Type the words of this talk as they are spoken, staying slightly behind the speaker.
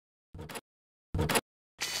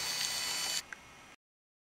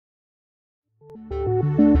My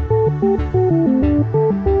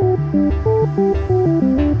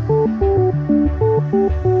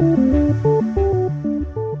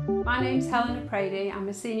name's Helena Prady. I'm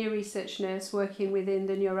a senior research nurse working within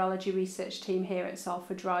the neurology research team here at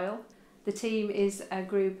Salford Royal. The team is a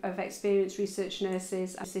group of experienced research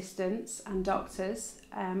nurses, assistants and doctors.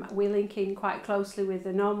 We link in quite closely with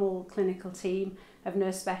the normal clinical team of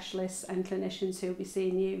nurse specialists and clinicians who will be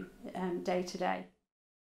seeing you day to day.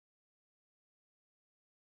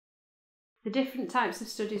 The different types of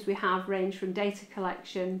studies we have range from data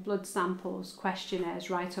collection, blood samples, questionnaires,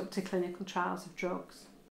 right up to clinical trials of drugs.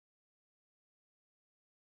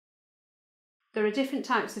 There are different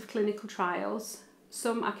types of clinical trials.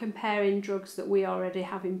 Some are comparing drugs that we already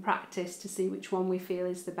have in practice to see which one we feel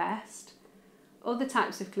is the best. Other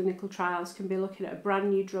types of clinical trials can be looking at a brand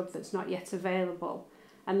new drug that's not yet available,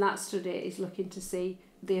 and that study is looking to see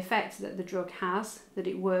the effect that the drug has, that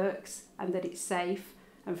it works and that it's safe.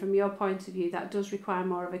 And from your point of view, that does require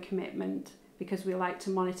more of a commitment, because we like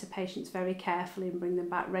to monitor patients very carefully and bring them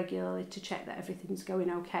back regularly to check that everything's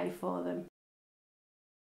going okay for them.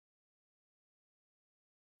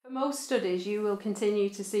 For most studies, you will continue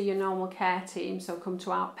to see your normal care team, so come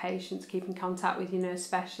to outpatients, keep in contact with your nurse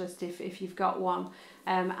specialist if you've got one,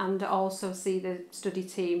 and also see the study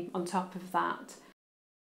team on top of that.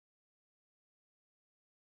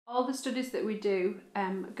 All the studies that we do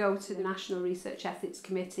go to the National Research Ethics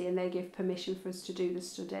Committee, and they give permission for us to do the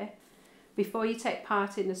study. Before you take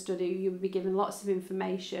part in the study, you'll be given lots of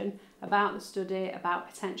information about the study, about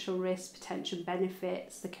potential risks, potential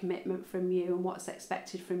benefits, the commitment from you and what's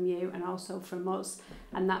expected from you and also from us,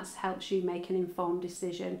 and that helps you make an informed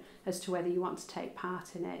decision as to whether you want to take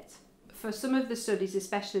part in it. For some of the studies,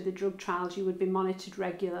 especially the drug trials, you would be monitored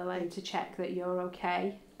regularly to check that you're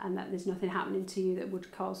okay and that there's nothing happening to you that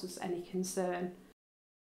would cause us any concern.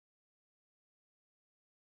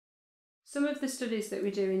 Some of the studies that we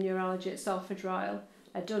do in neurology at Salford Royal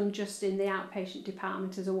are done just in the outpatient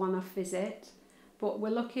department as a one-off visit, but we're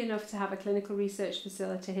lucky enough to have a clinical research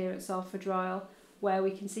facility here at Salford Royal where we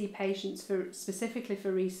can see patients specifically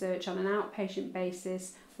for research on an outpatient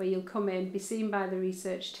basis, where you'll come in, be seen by the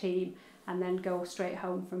research team and then go straight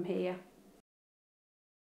home from here.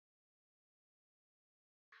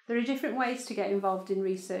 There are different ways to get involved in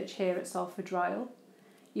research here at Salford Royal.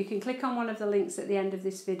 You can click on one of the links at the end of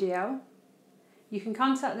this video. You can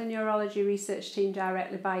contact the neurology research team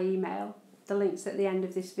directly by email, the link's at the end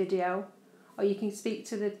of this video, or you can speak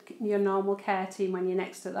to your normal care team when you're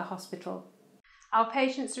next at the hospital. Our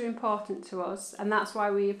patients are important to us, and that's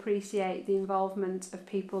why we appreciate the involvement of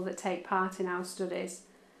people that take part in our studies.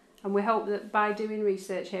 And we hope that by doing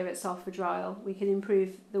research here at Salford Royal, we can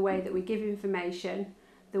improve the way that we give information,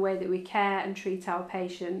 the way that we care and treat our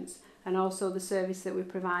patients, and also the service that we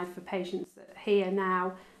provide for patients here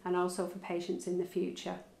now and also for patients in the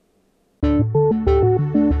future.